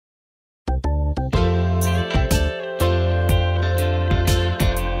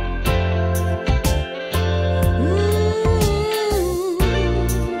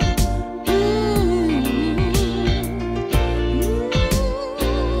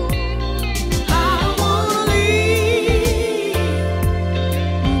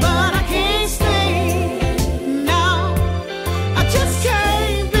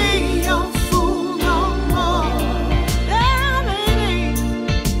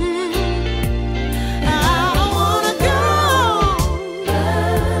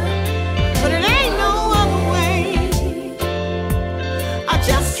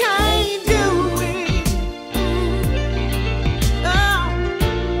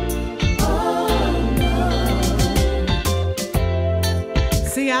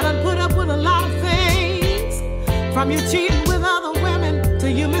From you cheating with other women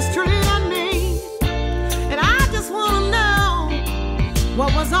to you mistreating me. And I just want to know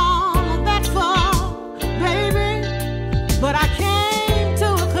what was all of that for, baby. But I came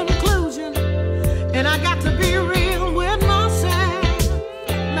to a conclusion, and I got to be real with myself.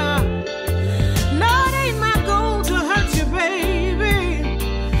 Nah, no, it ain't my goal to hurt you, baby,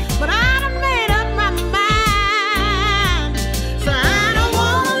 but I done made up my mind. So I don't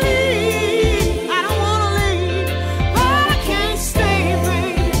wanna leave, I don't wanna leave, but I can't stay,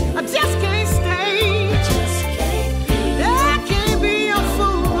 baby. I just can't stay. I can't be your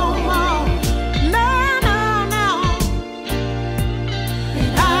fool no more. No, no, no.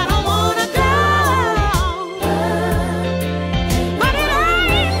 I don't wanna go, but it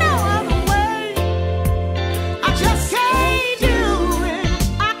ain't no other way. I just can't do it.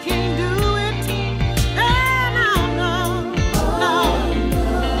 I can't do it. No, no, no.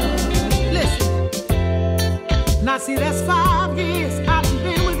 Listen. Now see, that's 5 years I've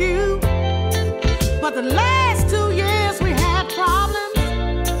been with you, but the last 2 years we had problems.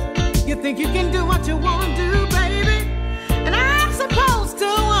 You think you can do what you want to do, baby, and I'm supposed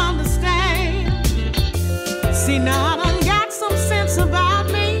to understand. See, now I done got some sense about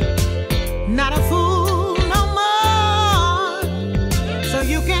me, not a fool no more. So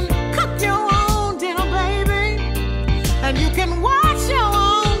you can cook your own dinner, baby, and you can wash your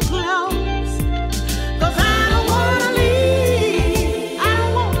own clothes. 'Cause I don't wanna leave, I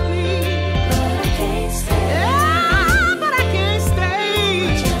don't wanna leave, but I can't stay. Yeah, but I can't stay.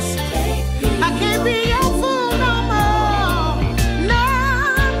 I can't be your fool no more. No,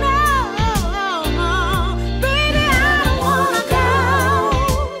 no, no. Baby, I don't wanna go,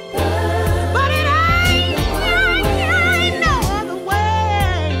 but it ain't no other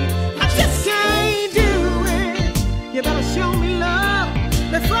way. I just can't do it. You better show me love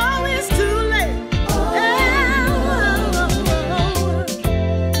before it's too late.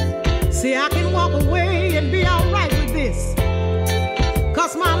 See, I can walk away and be all right with this,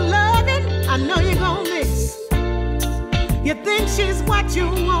 'cause my loving, I know you're gonna miss. You think she's what you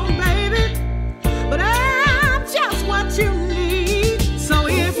want, baby.